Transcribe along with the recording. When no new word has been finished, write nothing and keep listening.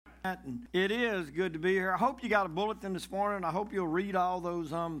And it is good to be here. I hope you got a bulletin this morning. I hope you'll read all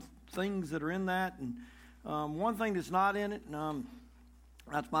those things that are in that. And one thing that's not in it, and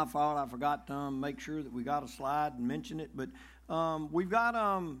that's my fault. I forgot to make sure that we got a slide and mention it. But we've got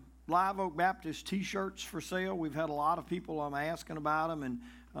Live Oak Baptist T-shirts for sale. We've had a lot of people asking about them,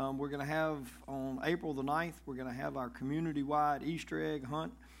 and we're going to have on April the 9th, we're going to have our community-wide Easter egg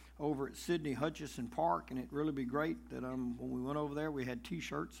hunt over at Sidney Hutchison Park, and it'd really be great that when we went over there, we had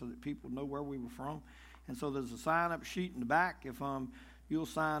T-shirts so that people know where we were from. And so there's a sign-up sheet in the back if you'll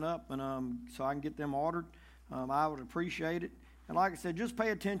sign up, and so I can get them ordered. I would appreciate it. And like I said, just pay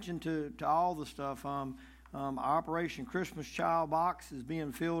attention to all the stuff. Our Operation Christmas Child Box is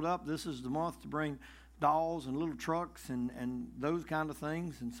being filled up. This is the month to bring dolls and little trucks and those kind of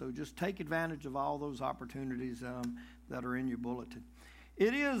things. And so just take advantage of all those opportunities that are in your bulletin.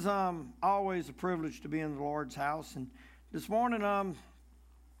 It is always a privilege to be in the Lord's house. And this morning,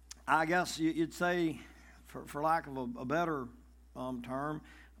 I guess you'd say, for lack of a better term,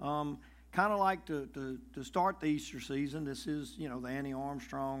 kind of like to start the Easter season. This is, the Annie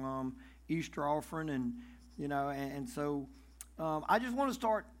Armstrong Easter offering. And so I just want to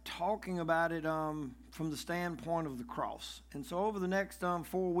start talking about it from the standpoint of the cross. And so over the next 4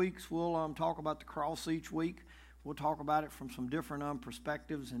 weeks, we'll talk about the cross each week. We'll talk about it from some different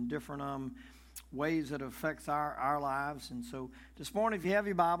perspectives and different ways that it affects our lives. And so this morning, if you have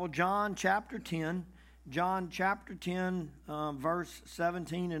your Bible, John chapter 10, verse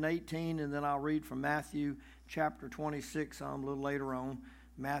 17 and 18, and then I'll read from Matthew chapter 26 a little later on.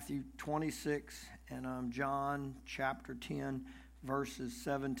 Matthew 26 and John chapter 10, verses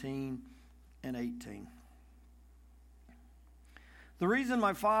 17 and 18. The reason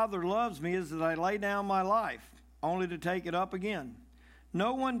my Father loves me is that I lay down my life, only to take it up again.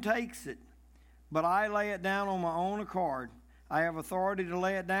 No one takes it, but I lay it down on my own accord. I have authority to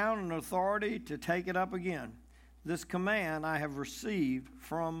lay it down and authority to take it up again. This command I have received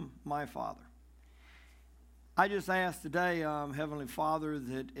from my Father. I just ask today, Heavenly Father,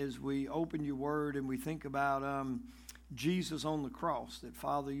 that as we open your word and we think about Jesus on the cross, that,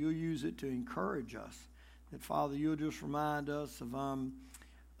 Father, you'll use it to encourage us. That, Father, you'll just remind us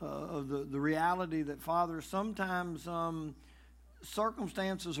of the reality that, Father, sometimes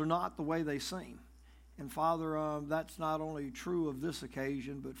circumstances are not the way they seem. And, Father, that's not only true of this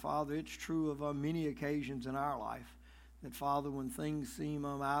occasion, but, Father, it's true of many occasions in our life. That, Father, when things seem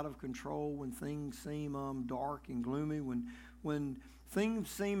out of control, when things seem dark and gloomy, when things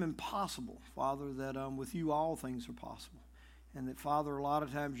seem impossible, Father, that with you all things are possible. And that, Father, a lot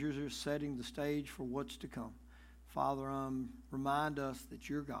of times you're just setting the stage for what's to come. Father, remind us that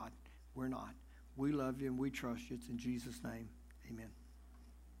you're God. We're not. We love you and we trust you. It's in Jesus' name. Amen.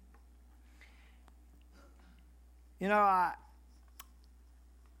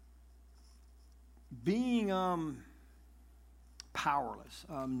 Being powerless,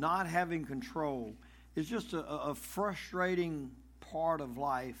 not having control, is just a frustrating part of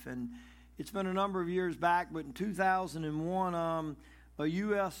life. And it's been a number of years back, but in 2001, a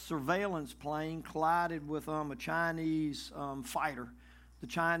U.S. surveillance plane collided with a Chinese fighter. The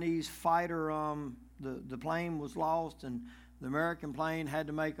Chinese fighter, the plane was lost, and the American plane had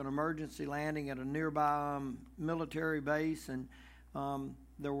to make an emergency landing at a nearby military base. And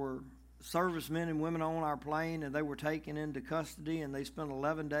there were servicemen and women on our plane, and they were taken into custody, and they spent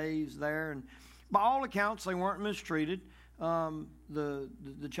 11 days there. And by all accounts, they weren't mistreated. The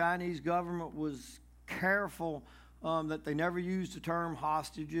Chinese government was careful that they never used the term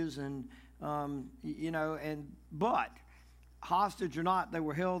hostages, and but hostage or not, they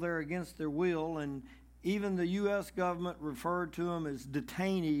were held there against their will, and even the U.S. government referred to them as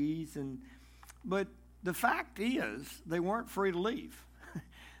detainees. But the fact is, they weren't free to leave.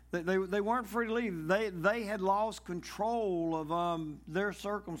 They weren't free to leave. They had lost control of their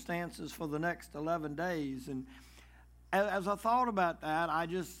circumstances for the next 11 days. And as I thought about that,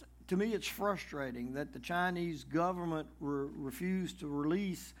 to me, it's frustrating that the Chinese government refused to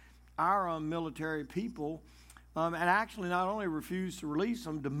release our military people, and actually not only refused to release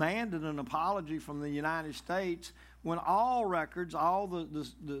them, demanded an apology from the United States when all records, all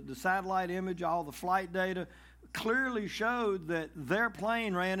the satellite image, all the flight data clearly showed that their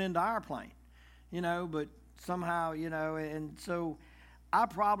plane ran into our plane, but somehow, and so I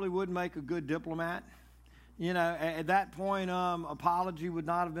probably wouldn't make a good diplomat. At that point, apology would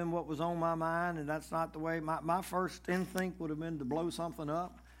not have been what was on my mind, and that's not the way. My first instinct would have been to blow something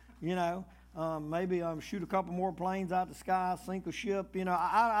up, maybe shoot a couple more planes out the sky, sink a ship,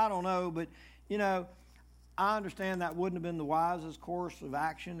 I don't know, but, I understand that wouldn't have been the wisest course of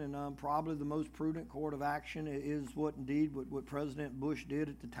action, and probably the most prudent course of action is what President Bush did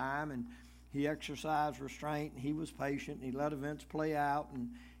at the time, and he exercised restraint, and he was patient, and he let events play out, and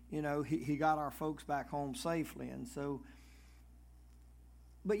he got our folks back home safely. And so,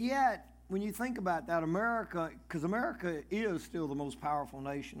 but yet, when you think about that, because America is still the most powerful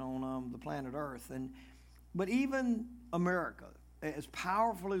nation on the planet Earth, but even America, as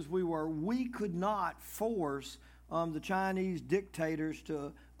powerful as we were, we could not force the Chinese dictators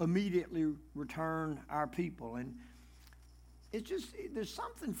to immediately return our people. And it's just, there's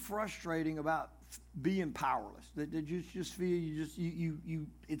something frustrating about being powerless, that you just feel you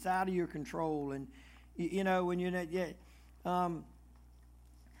it's out of your control. And when you're not,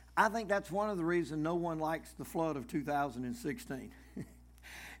 I think that's one of the reasons no one likes the flood of 2016.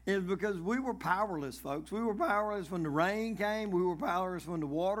 Is because we were powerless, folks. We were powerless when the rain came. We were powerless when the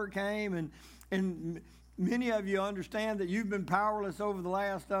water came. And many of you understand that you've been powerless over the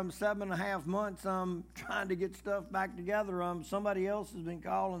last 7.5 months trying to get stuff back together. Somebody else has been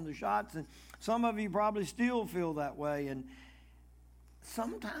calling the shots, and some of you probably still feel that way. And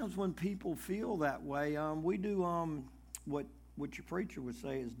sometimes when people feel that way, we do what your preacher would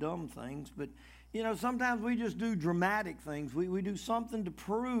say is dumb things, but sometimes we just do dramatic things. We do something to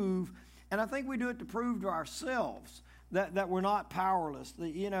prove, and I think we do it to prove to ourselves that we're not powerless.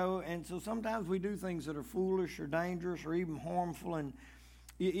 And so sometimes we do things that are foolish or dangerous or even harmful. And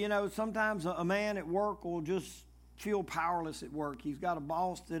sometimes a man at work will just feel powerless at work. He's got a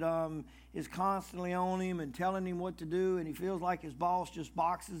boss that is constantly on him and telling him what to do, and he feels like his boss just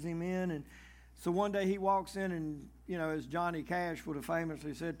boxes him in. And so one day he walks in and, as Johnny Cash would have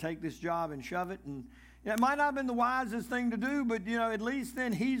famously said, take this job and shove it. And it might not have been the wisest thing to do, but, at least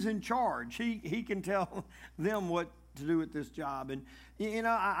then he's in charge. He can tell them what to do with this job. And,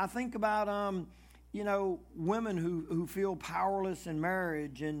 I think about, women who feel powerless in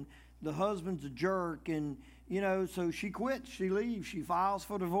marriage, and the husband's a jerk, and, so she quits, she leaves, she files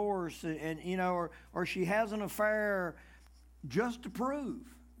for divorce, or she has an affair just to prove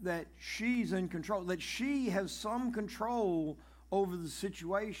that she's in control, that she has some control over the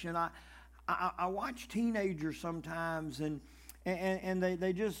situation. I watch teenagers sometimes, and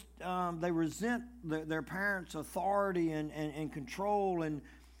they just they resent their parents' authority and control, and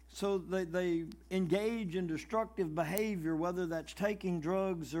so they engage in destructive behavior, whether that's taking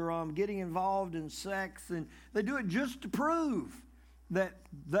drugs or getting involved in sex, and they do it just to prove that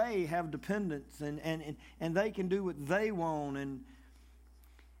they have dependence and they can do what they want. And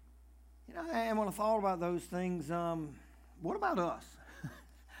when I thought about those things, what about us?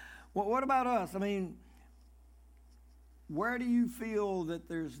 What about us? I mean, where do you feel that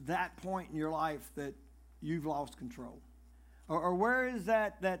there's that point in your life that you've lost control? Or where is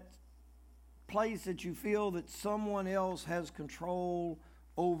that place that you feel that someone else has control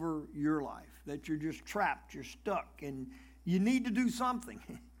over your life, that you're just trapped, you're stuck, and you need to do something,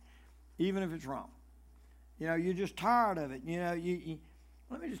 even if it's wrong? You're just tired of it.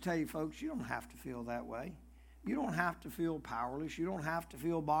 Let me just tell you, folks, you don't have to feel that way. You don't have to feel powerless. You don't have to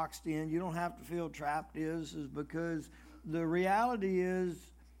feel boxed in. You don't have to feel trapped. Is because the reality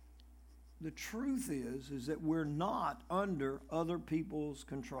is, the truth is that we're not under other people's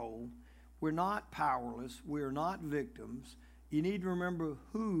control. We're not powerless. We're not victims. You need to remember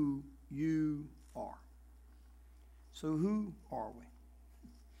who you are. So who are we?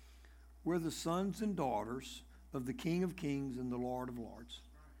 We're the sons and daughters of the King of Kings and the Lord of Lords.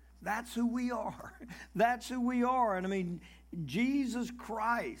 That's who we are. That's who we are. And Jesus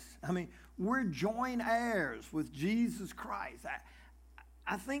Christ, we're joint heirs with Jesus Christ.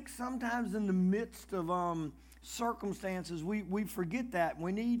 I think sometimes in the midst of circumstances, we forget that.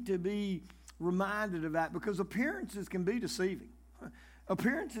 We need to be reminded of that, because appearances can be deceiving.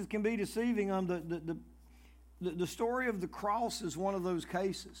 Appearances can be deceiving. The story of the cross is one of those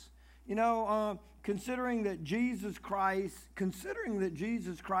cases. Considering that Jesus Christ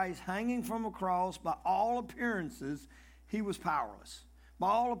hanging from a cross, by all appearances, he was powerless. By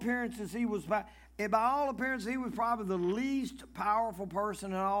all appearances, he was probably the least powerful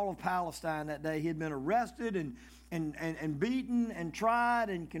person in all of Palestine that day. He had been arrested and beaten and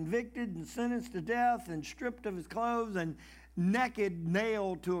tried and convicted and sentenced to death and stripped of his clothes and naked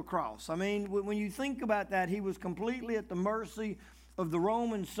nailed to a cross. When you think about that, he was completely at the mercy of the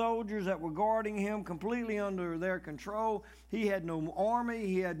Roman soldiers that were guarding him, completely under their control. He had no army,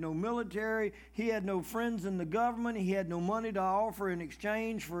 he had no military, he had no friends in the government, he had no money to offer in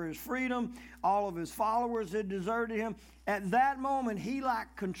exchange for his freedom. All of his followers had deserted him. At that moment, he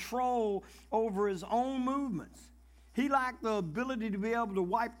lacked control over his own movements. He lacked the ability to be able to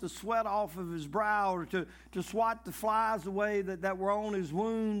wipe the sweat off of his brow or to swat the flies away that were on his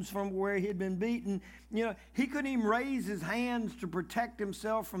wounds from where he had been beaten. You know, he couldn't even raise his hands to protect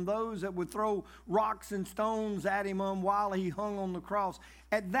himself from those that would throw rocks and stones at him while he hung on the cross.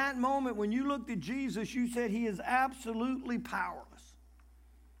 At that moment, when you looked at Jesus, you said he is absolutely powerless.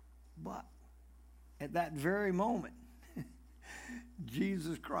 But at that very moment,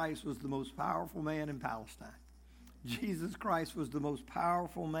 Jesus Christ was the most powerful man in Palestine. Jesus Christ was the most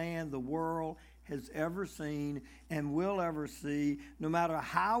powerful man the world has ever seen and will ever see, no matter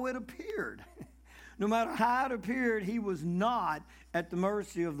how it appeared. No matter how it appeared, he was not at the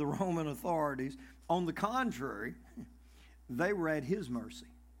mercy of the Roman authorities. On the contrary, they were at his mercy.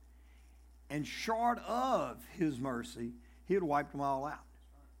 And short of his mercy, he had wiped them all out.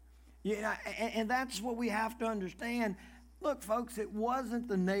 Yeah, and that's what we have to understand. Look, folks, it wasn't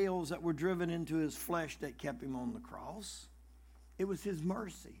the nails that were driven into his flesh that kept him on the cross. It was his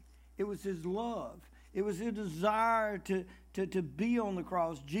mercy. It was his love. It was his desire to be on the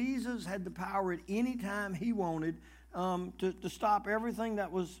cross. Jesus had the power at any time he wanted to stop everything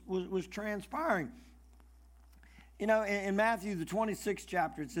that was transpiring. You know, in Matthew, the 26th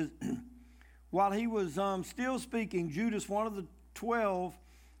chapter, it says, while he was still speaking, Judas, one of the 12,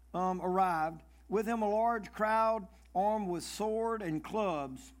 arrived. With him a large crowd armed with sword and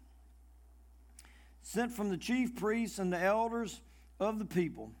clubs, sent from the chief priests and the elders of the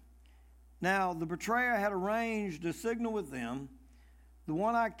people. Now the betrayer had arranged a signal with them. The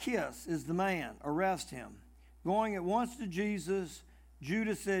one I kiss is the man. Arrest him. Going at once to Jesus,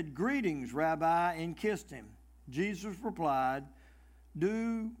 Judas said, "Greetings, Rabbi," and kissed him. Jesus replied,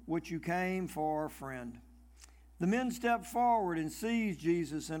 "Do what you came for, friend." The men stepped forward and seized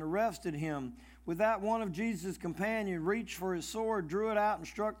Jesus and arrested him. With that, one of Jesus' companions reached for his sword, drew it out, and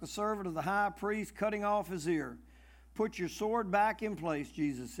struck the servant of the high priest, cutting off his ear. "Put your sword back in place,"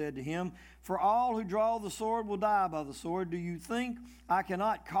 Jesus said to him, "for all who draw the sword will die by the sword. Do you think I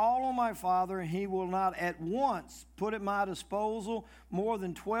cannot call on my Father, and he will not at once put at my disposal more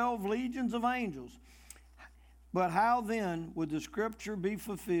than 12 legions of angels? But how then would the scripture be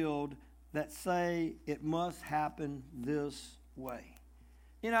fulfilled that say it must happen this way?"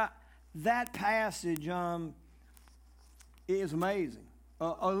 You know, that passage is amazing.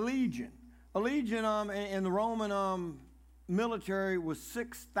 A legion in the Roman military was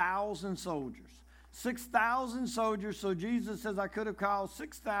 6,000 soldiers. 6,000 soldiers. So Jesus says, I could have called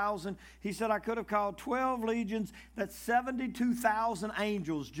 6,000. He said, I could have called 12 legions. That's 72,000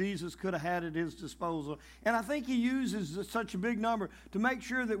 angels Jesus could have had at his disposal. And I think he uses such a big number to make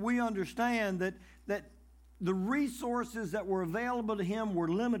sure that we understand that the resources that were available to him were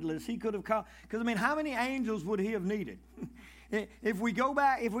limitless. He could have called, because I mean, how many angels would he have needed? If we go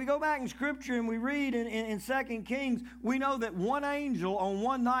back in Scripture and we read in 2 Kings, we know that one angel on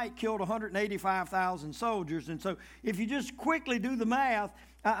one night killed 185,000 soldiers. And so if you just quickly do the math,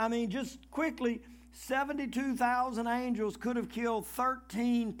 just quickly, 72,000 angels could have killed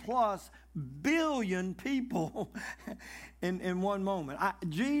 13 plus billion people in one moment.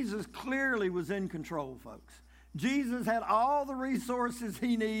 Jesus clearly was in control, folks. Jesus had all the resources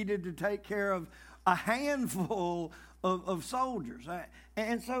he needed to take care of a handful of soldiers.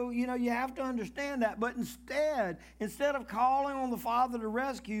 And so, you know, you have to understand that. But instead of calling on the Father to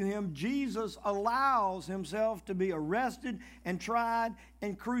rescue him, Jesus allows himself to be arrested and tried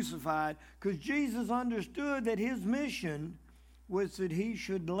and crucified, because Jesus understood that his mission was that he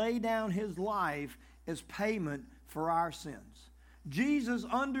should lay down his life as payment for our sins. Jesus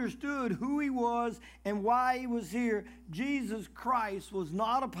understood who he was and why he was here. Jesus Christ was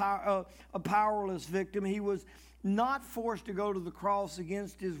not a powerless victim. He was not forced to go to the cross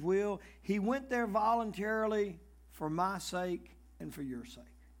against his will. He went there voluntarily for my sake and for your sake.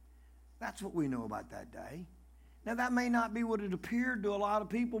 That's what we know about that day. Now, that may not be what it appeared to a lot of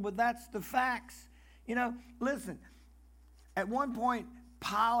people, but that's the facts. You know, listen, at one point,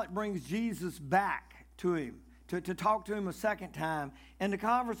 Pilate brings Jesus back to him to talk to him a second time. And the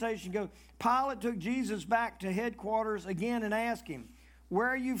conversation goes, Pilate took Jesus back to headquarters again and asked him, "Where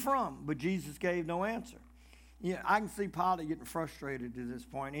are you from?" But Jesus gave no answer. You know, I can see Pilate getting frustrated at this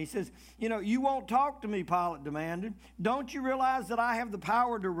point. He says, "You won't talk to me," Pilate demanded. "Don't you realize that I have the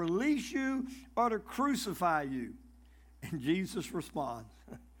power to release you or to crucify you?" And Jesus responds,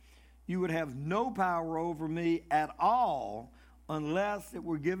 "You would have no power over me at all unless it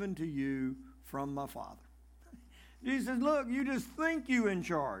were given to you from my Father." Jesus says, look, you just think you're in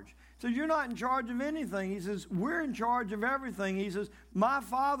charge. He says, you're not in charge of anything. He says, we're in charge of everything. He says, my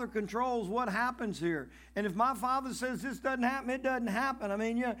Father controls what happens here. And if my Father says this doesn't happen, it doesn't happen. I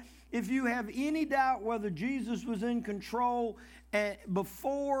mean, yeah, if you have any doubt whether Jesus was in control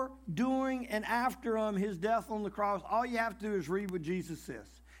before, during, and after his death on the cross, all you have to do is read what Jesus says.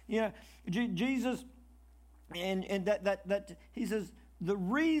 You know, Jesus, and that he says, the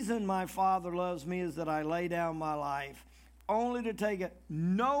reason my Father loves me is that I lay down my life only to take it.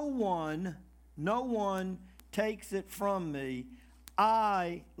 No one takes it from me.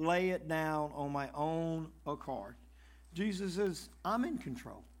 I lay it down on my own accord. Jesus says, I'm in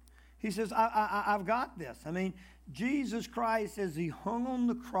control. He says, I've got this. I mean, Jesus Christ, as he hung on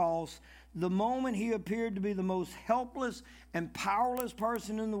the cross, the moment he appeared to be the most helpless and powerless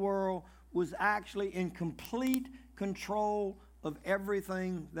person in the world, was actually in complete control of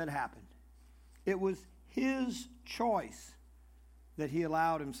everything that happened. It was his choice that he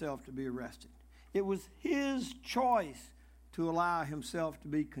allowed himself to be arrested. It was his choice to allow himself to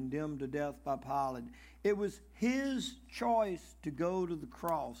be condemned to death by Pilate. It was his choice to go to the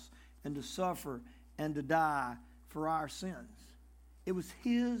cross and to suffer and to die for our sins. It was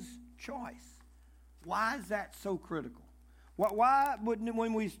his choice. Why is that so critical? Why wouldn't,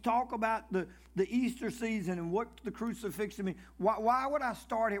 when we talk about the Easter season and what the crucifixion means, why would I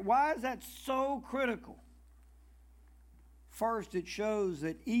start it? Why is that so critical? First, it shows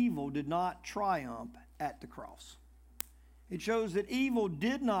that evil did not triumph at the cross. It shows that evil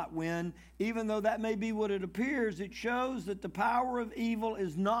did not win, even though that may be what it appears. It shows that the power of evil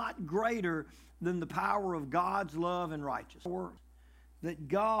is not greater than the power of God's love and righteousness.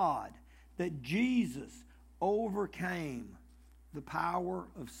 That Jesus overcame the power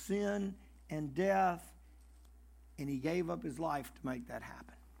of sin and death, and he gave up his life to make that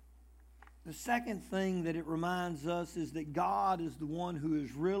happen. The second thing that it reminds us is that God is the one who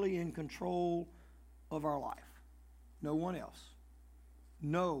is really in control of our life. No one else.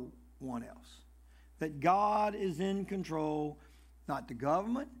 No one else. That God is in control, not the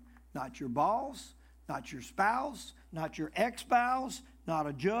government, not your boss, not your spouse, not your ex-spouse, not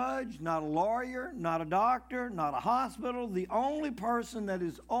a judge, not a lawyer, not a doctor, not a hospital. The only person that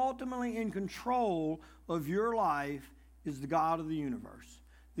is ultimately in control of your life is the God of the universe,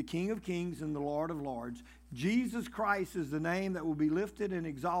 the King of Kings and the Lord of Lords. Jesus Christ is the name that will be lifted and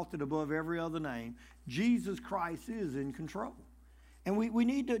exalted above every other name. Jesus Christ is in control. And we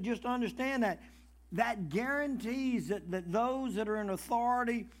need to just understand that. That guarantees that those that are in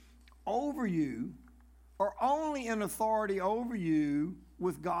authority over you are only in authority over you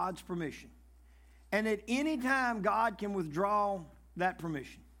with God's permission. And at any time, God can withdraw that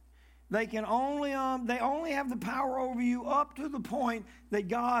permission. They only have the power over you up to the point that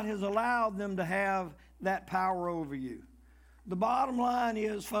God has allowed them to have that power over you. The bottom line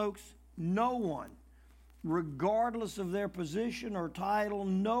is, folks, no one, regardless of their position or title,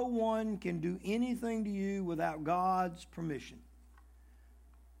 no one can do anything to you without God's permission.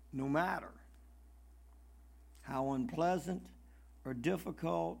 No matter how unpleasant or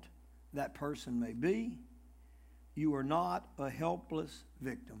difficult that person may be, you are not a helpless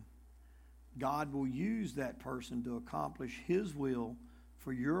victim. God will use that person to accomplish his will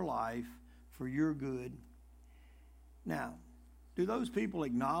for your life, for your good. Now, do those people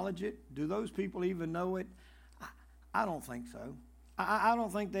acknowledge it? Do those people even know it? I don't think so. I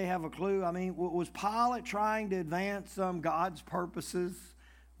don't think they have a clue. I mean, was Pilate trying to advance God's purposes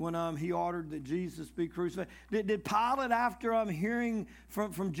when he ordered that Jesus be crucified? Did Pilate, after hearing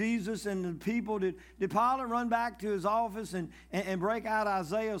from Jesus and the people, did Pilate run back to his office and break out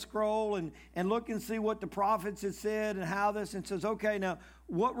Isaiah's scroll and look and see what the prophets had said and how this, and says, okay, now,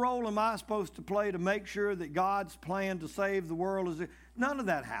 what role am I supposed to play to make sure that God's plan to save the world is... None of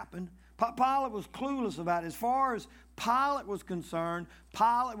that happened. Pilate was clueless about it. As far as Pilate was concerned,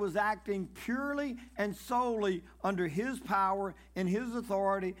 Pilate was acting purely and solely under his power and his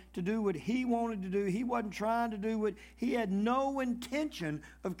authority to do what he wanted to do. He wasn't trying to do what... He had no intention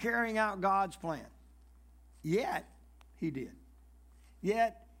of carrying out God's plan. Yet, he did.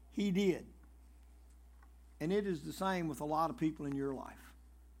 Yet, he did. And it is the same with a lot of people in your life.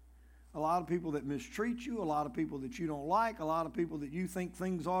 A lot of people that mistreat you, a lot of people that you don't like, a lot of people that you think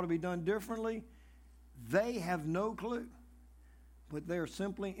things ought to be done differently, they have no clue. But they're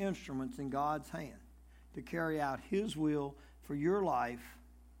simply instruments in God's hand to carry out his will for your life.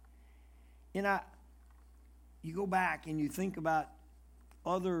 And you go back and you think about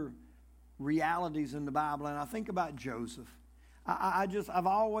other realities in the Bible, and I think about Joseph. I've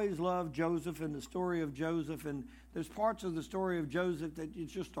always loved Joseph and the story of Joseph, and there's parts of the story of Joseph that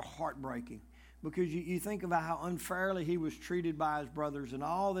it's just heartbreaking. Because you think about how unfairly he was treated by his brothers and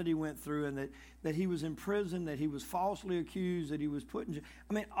all that he went through, and that he was in prison, that he was falsely accused, that he was put in jail.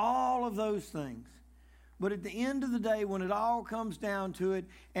 I mean, all of those things. But at the end of the day, when it all comes down to it,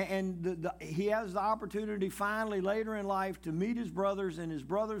 and he has the opportunity finally later in life to meet his brothers, and his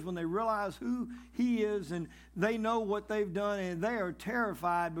brothers, when they realize who he is and they know what they've done, and they are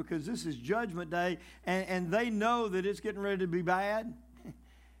terrified because this is Judgment Day, and they know that it's getting ready to be bad,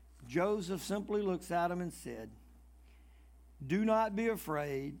 Joseph simply looks at him and said, "Do not be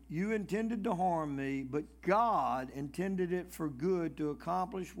afraid. You intended to harm me, but God intended it for good to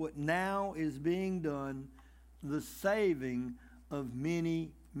accomplish what now is being done, the saving of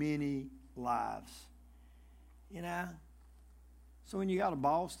many, many lives." You know? So when you got a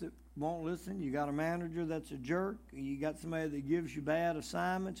boss that won't listen, you got a manager that's a jerk, you got somebody that gives you bad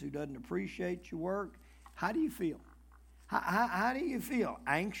assignments, who doesn't appreciate your work, how do you feel? How do you feel?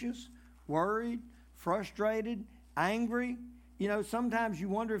 Anxious, worried, frustrated, angry? You know, sometimes you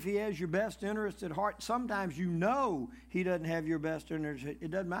wonder if he has your best interest at heart. Sometimes you know he doesn't have your best interest. It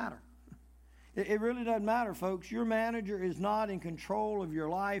doesn't matter. It really doesn't matter, folks. Your manager is not in control of your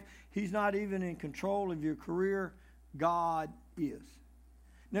life. He's not even in control of your career. God is.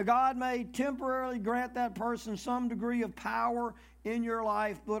 Now, God may temporarily grant that person some degree of power in your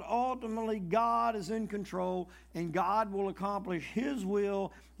life, but ultimately God is in control, and God will accomplish His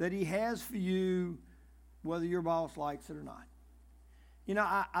will that He has for you, whether your boss likes it or not. You know,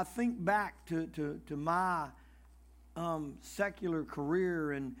 I think back to my secular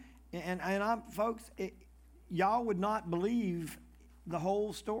career, and I'm, folks, y'all would not believe the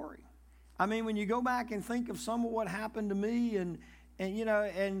whole story. I mean, when you go back and think of some of what happened to me, and you know,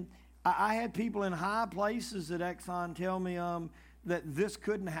 and I had people in high places at Exxon tell me that this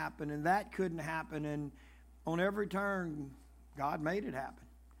couldn't happen and that couldn't happen, and on every turn, God made it happen.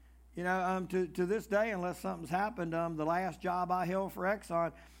 You know, to this day, unless something's happened, the last job I held for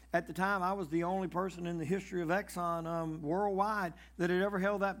Exxon, at the time, I was the only person in the history of Exxon worldwide that had ever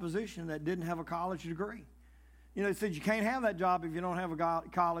held that position that didn't have a college degree. You know, they said, you can't have that job if you don't have a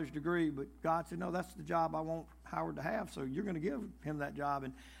college degree. But God said, no, that's the job I want Howard to have, so you're going to give him that job.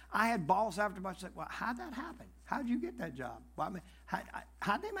 And I had boss after boss say, well, how'd that happen? How'd you get that job? Well, I mean,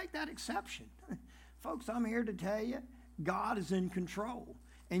 how'd they make that exception? Folks, I'm here to tell you, God is in control.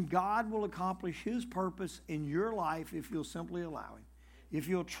 And God will accomplish His purpose in your life if you'll simply allow Him. If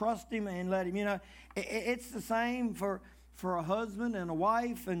you'll trust Him and let Him. You know, it's the same for a husband and a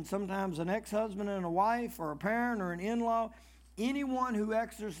wife, and sometimes an ex-husband and a wife, or a parent or an in-law. Anyone who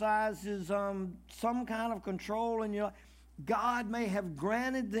exercises some kind of control in your life, God may have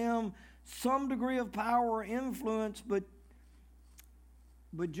granted them some degree of power or influence, but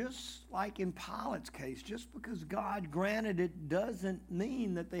just like in Pilate's case, just because God granted it doesn't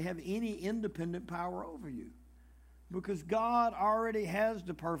mean that they have any independent power over you. Because God already has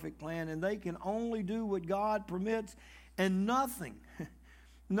the perfect plan, and they can only do what God permits, and nothing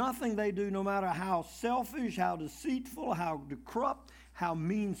they do, no matter how selfish, how deceitful, how corrupt, how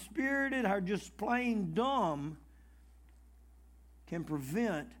mean-spirited, how just plain dumb, can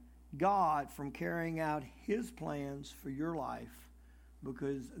prevent God from carrying out His plans for your life,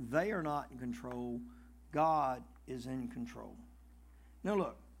 because they are not in control. God is in control. Now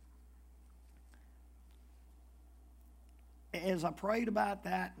look, as I prayed about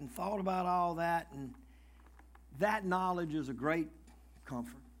that and thought about all that, and that knowledge is a great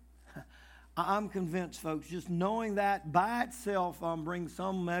comfort. I'm convinced, folks, just knowing that by itself brings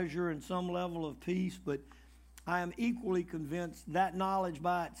some measure and some level of peace, but I am equally convinced that knowledge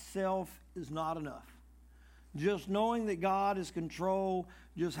by itself is not enough. Just knowing that God is in control,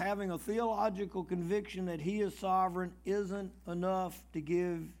 just having a theological conviction that He is sovereign isn't enough to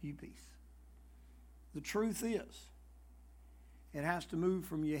give you peace. The truth is, it has to move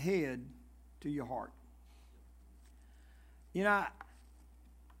from your head to your heart. You know,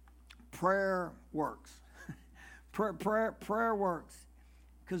 prayer works. prayer works.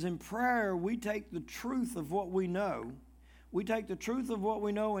 Because in prayer, we take the truth of what we know. We take the truth of what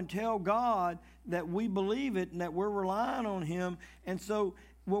we know and tell God that we believe it and that we're relying on Him. And so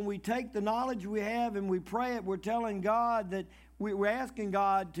when we take the knowledge we have and we pray it, we're telling God that we're asking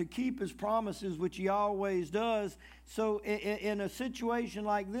God to keep His promises, which He always does. So in a situation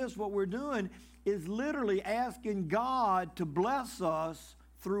like this, what we're doing is literally asking God to bless us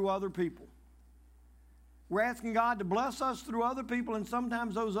through other people. We're asking God to bless us through other people, and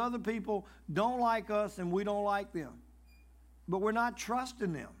sometimes those other people don't like us and we don't like them. But we're not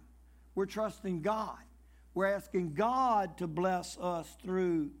trusting them. We're trusting God. We're asking God to bless us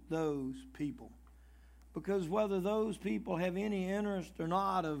through those people. Because whether those people have any interest or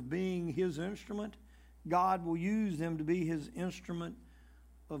not of being His instrument, God will use them to be His instrument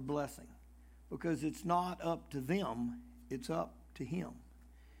of blessing. Because it's not up to them, it's up to Him.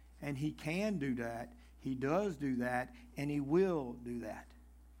 And He can do that, He does do that, and He will do that.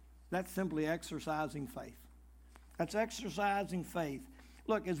 That's simply exercising faith. That's exercising faith.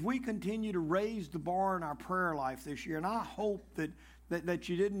 Look, as we continue to raise the bar in our prayer life this year, and I hope that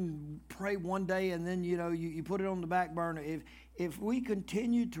you didn't pray one day and then, you put it on the back burner. If we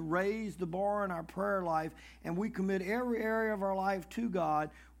continue to raise the bar in our prayer life and we commit every area of our life to God,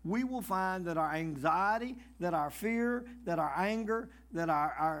 we will find that our anxiety, that our fear, that our anger, that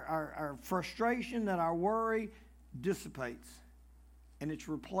our frustration, that our worry dissipates. And it's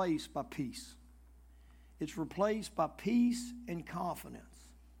replaced by peace. It's replaced by peace and confidence.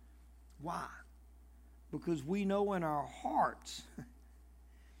 Why? Because we know in our hearts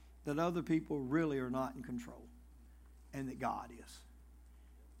that other people really are not in control and that God is.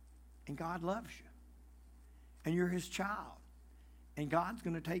 And God loves you. And you're His child. And God's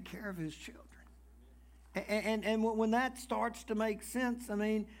going to take care of His children. And when that starts to make sense,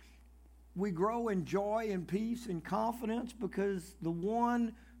 we grow in joy and peace and confidence because the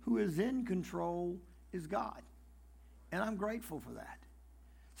one who is in control is God. And I'm grateful for that.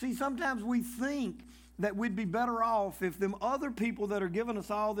 See, sometimes we think that we'd be better off if them other people that are giving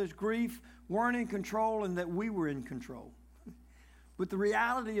us all this grief weren't in control and that we were in control. But the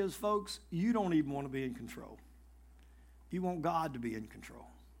reality is, folks, you don't even want to be in control. You want God to be in control.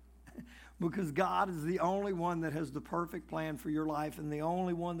 Because God is the only one that has the perfect plan for your life and the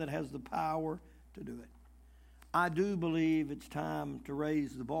only one that has the power to do it. I do believe it's time to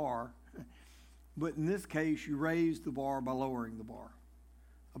raise the bar. But in this case, you raise the bar by lowering the bar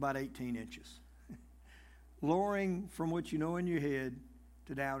about 18 inches. Lowering from what you know in your head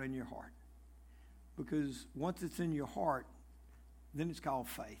to down in your heart. Because once it's in your heart, then it's called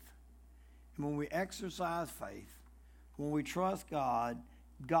faith. And when we exercise faith, when we trust God,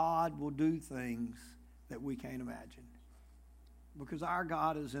 God will do things that we can't imagine. Because our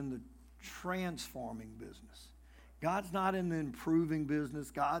God is in the transforming business. God's not in the improving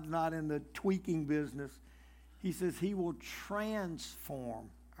business. God's not in the tweaking business. He says He will transform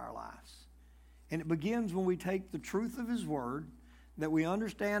our lives. And it begins when we take the truth of His Word that we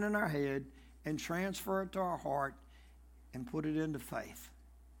understand in our head and transfer it to our heart and put it into faith.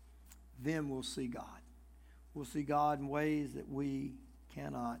 Then we'll see God. We'll see God in ways that we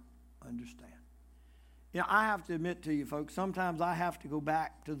cannot understand. I have to admit to you, folks, sometimes I have to go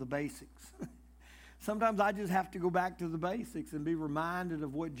back to the basics. Sometimes I just have to go back to the basics and be reminded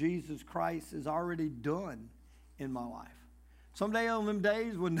of what Jesus Christ has already done in my life. Someday on them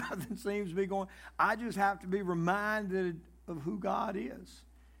days when nothing seems to be going, I just have to be reminded of who God is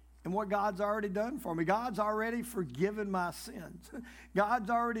and what God's already done for me. God's already forgiven my sins. God's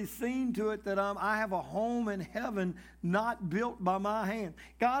already seen to it that I have a home in heaven not built by my hand.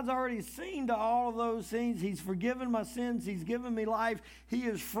 God's already seen to all of those things. He's forgiven my sins. He's given me life. He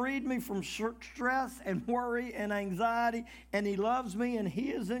has freed me from stress and worry and anxiety, and He loves me, and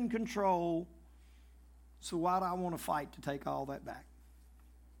He is in control. So why do I want to fight to take all that back?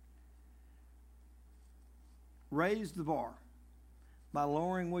 Raise the bar by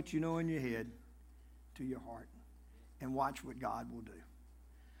lowering what you know in your head to your heart and watch what God will do.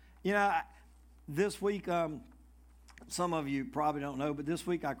 This week, some of you probably don't know, but this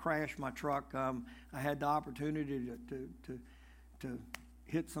week I crashed my truck. I had the opportunity to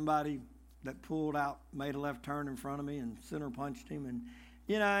hit somebody that pulled out, made a left turn in front of me and center punched him. And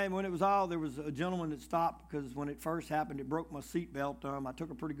when it was all, there was a gentleman that stopped because when it first happened, it broke my seatbelt. I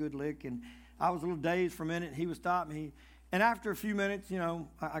took a pretty good lick, and I was a little dazed for a minute. He was stopping. And after a few minutes,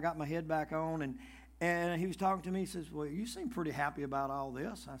 I got my head back on, and he was talking to me. He says, well, you seem pretty happy about all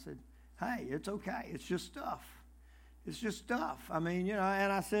this. I said, hey, it's okay. It's just stuff. It's just stuff. And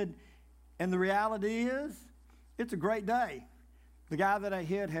I said, and the reality is, it's a great day. The guy that I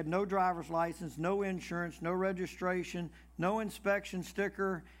hit had no driver's license, no insurance, no registration, no inspection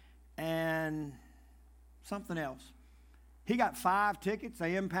sticker, and something else. He got 5 tickets.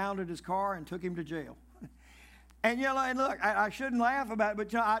 They impounded his car and took him to jail. And look, I shouldn't laugh about it, but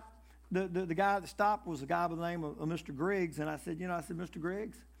the guy that stopped was a guy by the name of Mr. Griggs. And I said, Mr.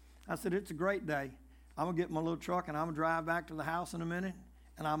 Griggs, I said, it's a great day. I'm going to get my little truck and I'm going to drive back to the house in a minute,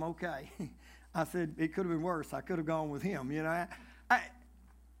 and I'm okay. I said, it could have been worse. I could have gone with him,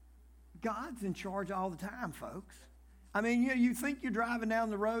 God's in charge all the time, folks. You think you're driving down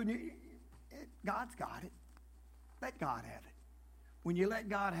the road, and God's got it. Let God have it. When you let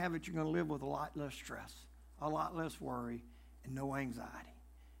God have it, you're going to live with a lot less stress, a lot less worry, and no anxiety.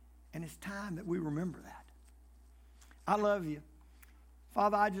 And it's time that we remember that. I love you.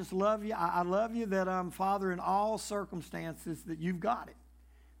 Father, I just love you. I love you that, Father, in all circumstances that you've got it.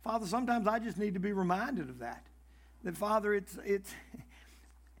 Father, sometimes I just need to be reminded of that. That, Father, it's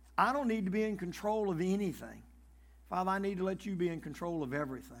I don't need to be in control of anything. Father, I need to let you be in control of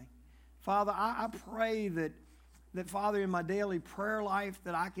everything. Father, I pray that, Father, in my daily prayer life,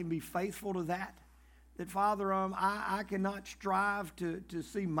 that I can be faithful to that. That, Father, I cannot strive to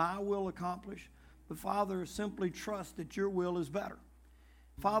see my will accomplished, but, Father, simply trust that your will is better.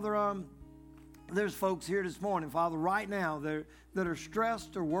 Father, there's folks here this morning, Father, right now that are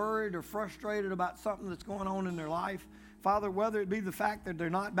stressed or worried or frustrated about something that's going on in their life. Father, whether it be the fact that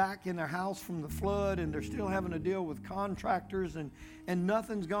they're not back in their house from the flood and they're still having to deal with contractors and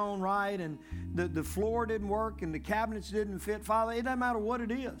nothing's gone right and the floor didn't work and the cabinets didn't fit. Father, it doesn't matter what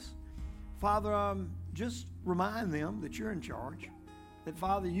it is. Father, just remind them that you're in charge, that,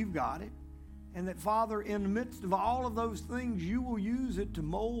 Father, you've got it, and that, Father, in the midst of all of those things, you will use it to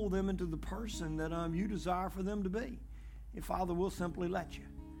mold them into the person that you desire for them to be. And, Father, we'll simply let you.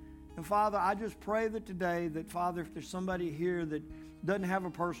 And, Father, I just pray that today that, Father, if there's somebody here that doesn't have a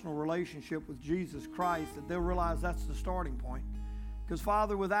personal relationship with Jesus Christ, that they'll realize that's the starting point. Because,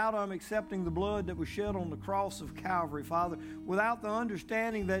 Father, without accepting the blood that was shed on the cross of Calvary, Father, without the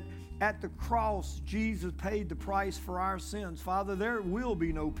understanding that at the cross Jesus paid the price for our sins, Father, there will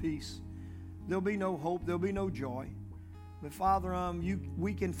be no peace. There'll be no hope. There'll be no joy. But, Father,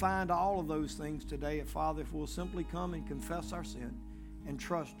 we can find all of those things today, Father, if we'll simply come and confess our sin and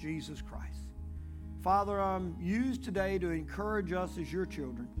trust Jesus Christ. Father, use today to encourage us as your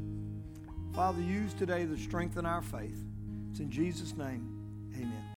children. Father, use today to strengthen our faith. It's in Jesus' name, amen.